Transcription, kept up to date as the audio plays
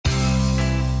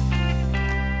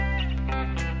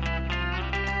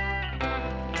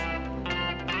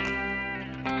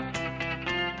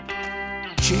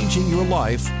changing your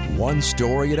life one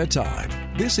story at a time.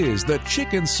 This is the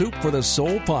Chicken Soup for the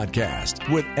Soul podcast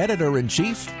with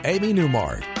Editor-in-Chief Amy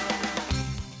Newmark.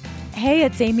 Hey,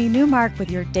 it's Amy Newmark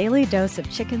with your daily dose of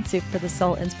Chicken Soup for the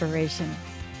Soul inspiration.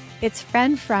 It's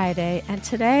Friend Friday, and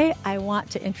today I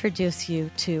want to introduce you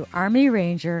to Army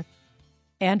Ranger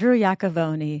Andrew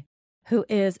Iacovone, who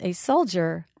is a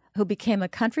soldier who became a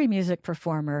country music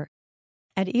performer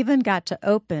and even got to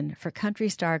open for country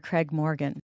star Craig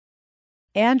Morgan.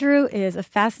 Andrew is a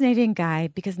fascinating guy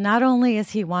because not only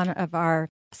is he one of our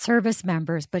service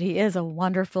members, but he is a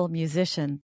wonderful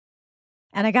musician.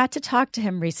 And I got to talk to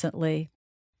him recently.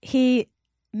 He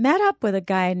met up with a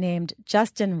guy named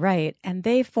Justin Wright, and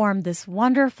they formed this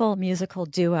wonderful musical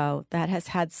duo that has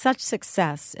had such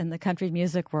success in the country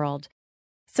music world.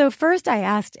 So first I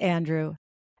asked Andrew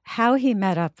how he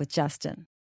met up with Justin.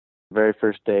 Very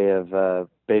first day of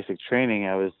basic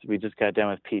training, we just got done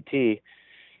with PT,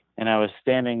 and I was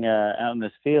standing out in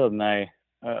this field, and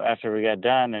after we got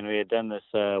done, and we had done this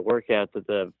workout that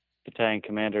the battalion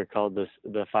commander called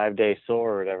the 5-day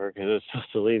sore or whatever, because it was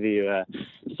supposed to leave you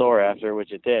sore after,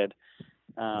 which it did.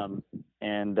 And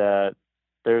there's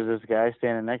this guy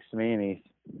standing next to me, and he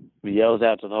yells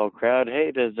out to the whole crowd,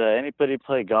 "Hey, does anybody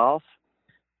play golf?"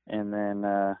 And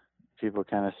then people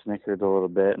kind of snickered a little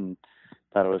bit and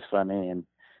thought it was funny, and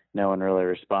no one really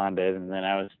responded. And then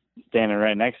I was standing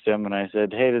right next to him, and I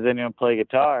said, "Hey, does anyone play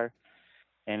guitar?"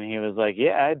 And he was like,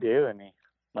 "Yeah, I do." And he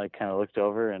kind of looked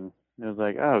over, and it was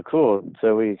like, "Oh, cool."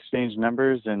 So we exchanged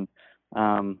numbers, and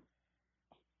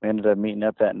we ended up meeting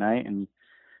up that night, and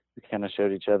we kind of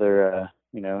showed each other,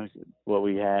 what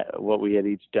we had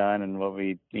each done and what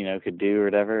we, could do or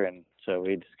whatever. And so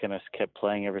we just kind of kept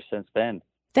playing ever since then.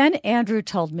 Then Andrew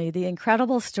told me the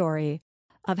incredible story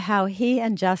of how he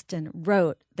and Justin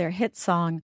wrote their hit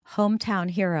song,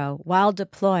 Hometown Hero, while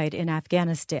deployed in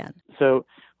Afghanistan. So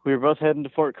we were both heading to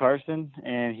Fort Carson,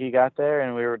 and he got there,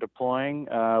 and we were deploying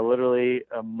literally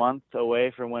a month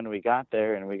away from when we got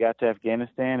there, and we got to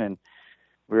Afghanistan, and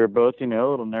we were both, a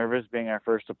little nervous being our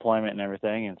first deployment and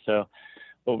everything. And so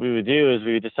what we would do is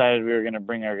we decided we were going to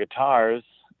bring our guitars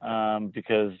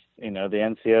because, the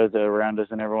NCOs around us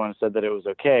and everyone said that it was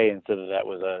okay, and so that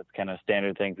was a kind of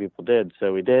standard thing people did.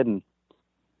 So we did, and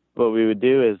what we would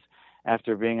do is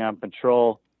after being on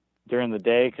patrol during the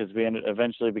day, because we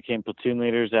eventually became platoon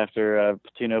leaders after a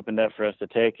platoon opened up for us to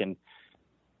take, and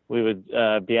we would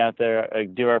be out there,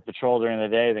 do our patrol during the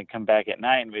day, then come back at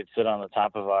night, and we'd sit on the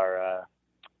top of our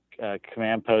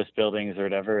command post buildings or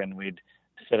whatever, and we'd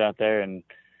sit out there and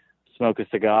smoke a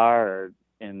cigar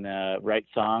and write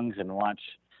songs and watch,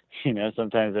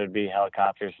 sometimes there'd be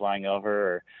helicopters flying over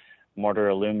or mortar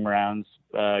aluminum rounds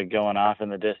going off in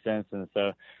the distance, and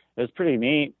so it was pretty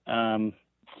neat. And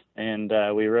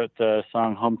we wrote the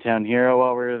song Hometown Hero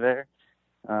while we were there.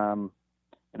 And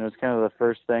it was kind of the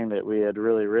first thing that we had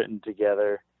really written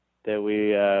together that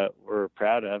we were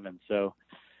proud of. And so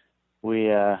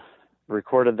we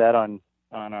recorded that on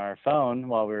our phone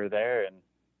while we were there and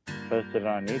posted it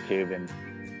on YouTube. And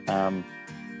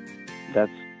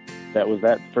that was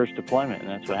that first deployment, and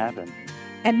that's what happened.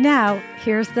 And now,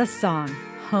 here's the song,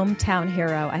 Hometown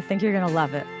Hero. I think you're going to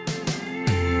love it.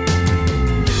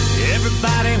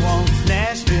 Everybody wants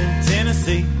Nashville,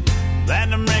 Tennessee,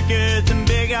 platinum records and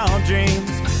big old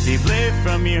dreams. So you play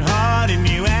from your heart and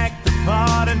you act the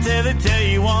part until they tell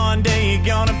you one day you're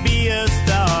gonna be a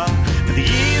star. But the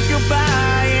years go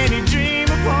by and you dream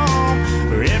of home,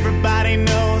 where everybody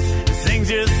knows and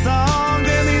sings your songs.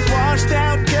 And these washed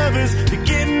out covers, they're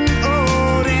getting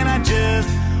old, and I just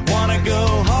wanna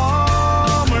go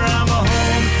home, where I'm a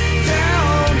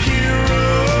hometown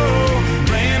hero,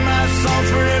 playing my songs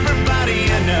for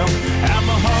everybody I know. I'm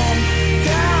a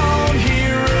hometown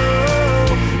hero,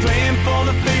 playing for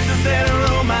the faces that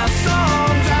wrote my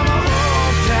songs. I'm a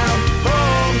hometown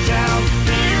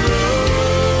hero.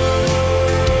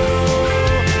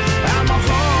 I'm a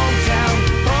hometown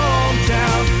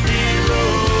hero.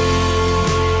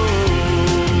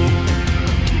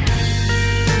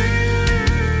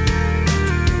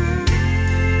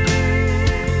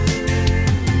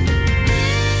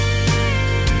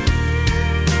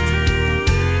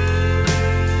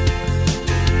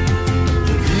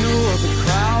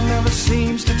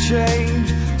 Seems to change.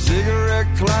 Cigarette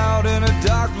cloud in a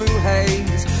dark blue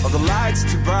haze. Are the lights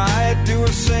too bright? Do I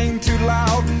sing too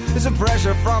loud? Is the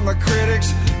pressure from the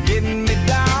critics getting me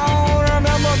down?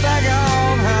 Remember back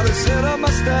on how they set up my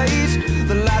stage.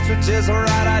 The lights were just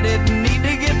right, I didn't need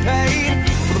to get paid.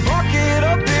 With a bucket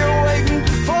up here waiting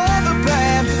for the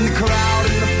band, and the crowd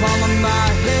in the palm of my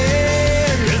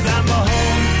head. 'Cause I'm a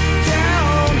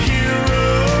hometown hero,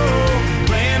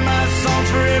 playing my songs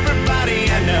for everybody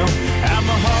I know.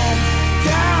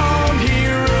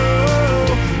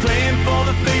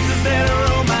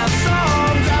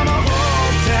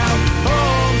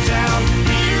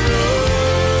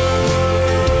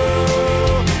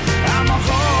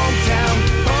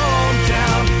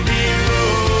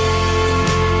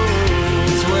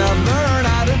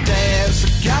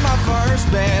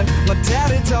 band. My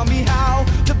daddy taught me how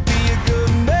to be a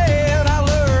good man. I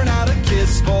learned how to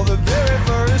kiss for the very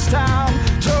first time.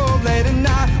 Drove late at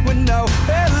night with no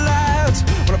headlights.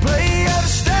 When I play at a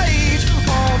stage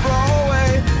on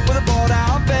Broadway with a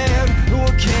bought-out band who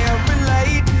can't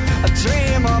relate. I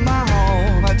dream of my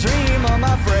home, I dream of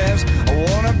my friends. I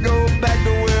wanna go back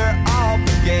to where it all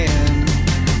began.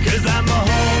 'Cause I'm a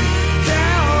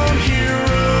hometown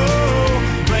hero,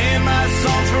 playing my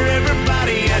songs for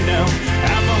everybody I know.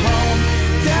 I'm a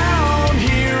hometown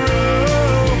hero,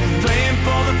 playing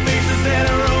for the faces that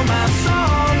wrote my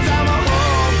songs. I'm a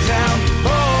hometown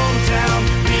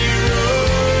hero.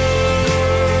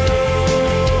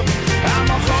 I'm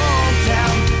a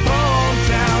hometown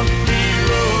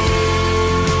hero.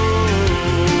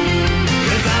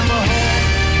 'Cause I'm a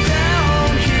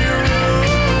hometown hero,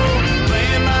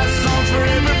 playing my songs for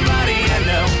everybody I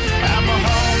know. I'm a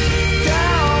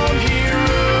hometown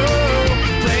hero,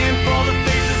 playing for the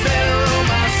faces that wrote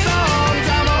my songs.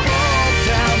 I'm a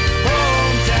hometown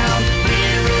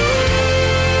hero.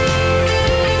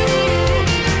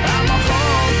 I'm a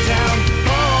hometown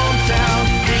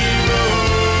hero.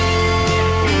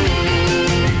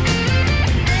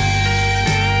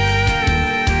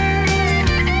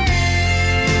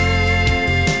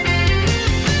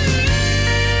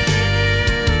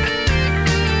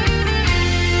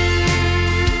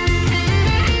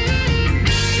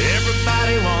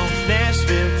 Everybody wants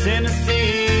Nashville,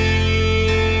 Tennessee.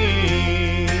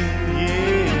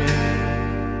 Yeah.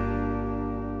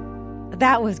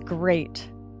 That was great.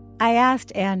 I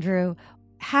asked Andrew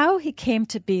how he came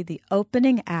to be the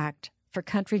opening act for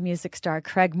country music star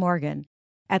Craig Morgan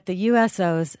at the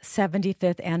USO's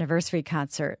 75th anniversary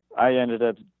concert. I ended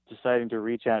up deciding to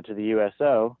reach out to the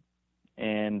USO,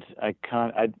 and I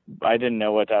didn't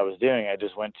know what I was doing. I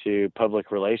just went to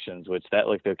public relations, which that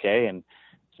looked okay,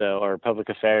 or public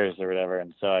affairs or whatever.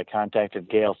 And so I contacted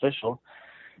Gail Fishel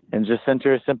and just sent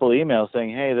her a simple email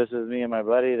saying, "Hey, this is me and my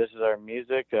buddy. This is our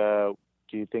music. Do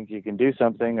you think you can do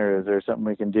something, or is there something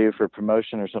we can do for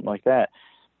promotion or something like that?"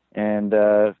 And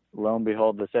lo and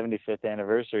behold, the 75th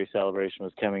anniversary celebration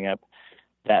was coming up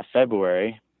that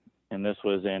February, and this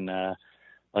was in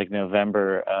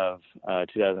November of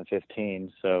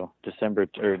 2015. So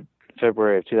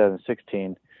February of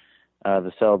 2016,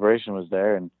 the celebration was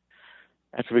there, and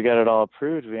after we got it all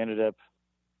approved, we ended up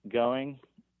going,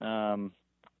 and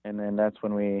then that's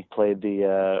when we played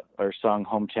our song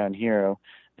 "Hometown Hero"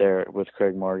 there with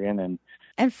Craig Morgan.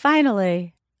 And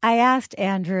finally, I asked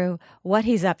Andrew what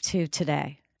he's up to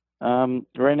today.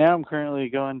 Right now, I'm currently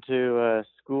going to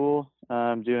school.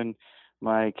 I'm doing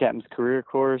my captain's career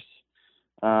course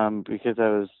because I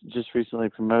was just recently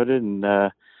promoted,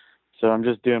 and so I'm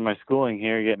just doing my schooling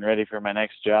here, getting ready for my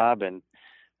next job, and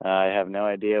I have no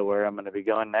idea where I'm going to be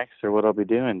going next or what I'll be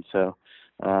doing. So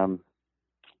I'm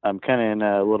kind of in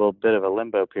a little bit of a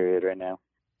limbo period right now.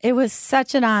 It was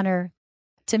such an honor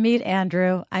to meet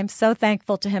Andrew. I'm so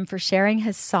thankful to him for sharing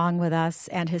his song with us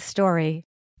and his story.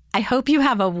 I hope you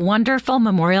have a wonderful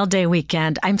Memorial Day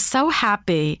weekend. I'm so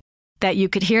happy that you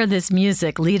could hear this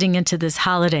music leading into this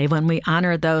holiday when we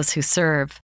honor those who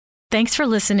serve. Thanks for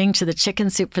listening to the Chicken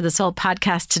Soup for the Soul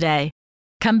podcast today.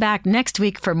 Come back next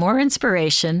week for more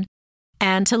inspiration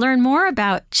and to learn more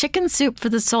about Chicken Soup for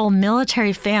the Soul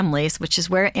military families, which is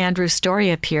where Andrew's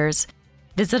story appears.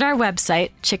 Visit our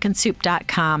website,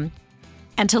 chickensoup.com.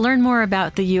 And to learn more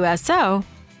about the USO,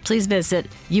 please visit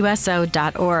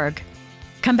uso.org.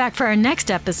 Come back for our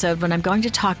next episode when I'm going to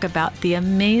talk about the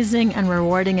amazing and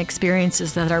rewarding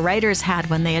experiences that our writers had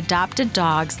when they adopted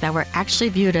dogs that were actually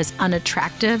viewed as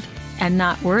unattractive and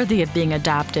not worthy of being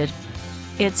adopted.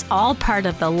 It's all part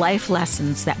of the life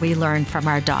lessons that we learn from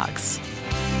our dogs.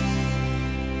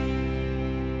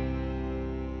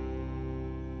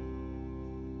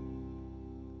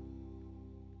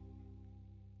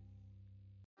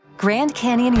 Grand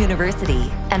Canyon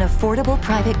University, an affordable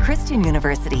private Christian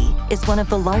university, is one of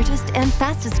the largest and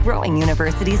fastest growing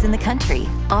universities in the country,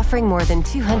 offering more than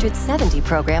 270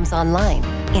 programs online.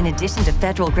 In addition to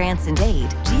federal grants and aid,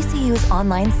 GCU's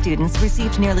online students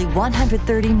received nearly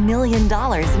 $130 million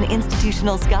in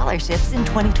institutional scholarships in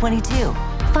 2022.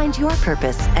 Find your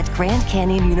purpose at Grand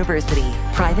Canyon University.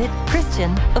 Private,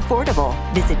 Christian, affordable.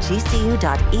 Visit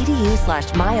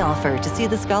gcu.edu/myoffer to see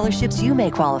the scholarships you may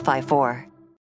qualify for.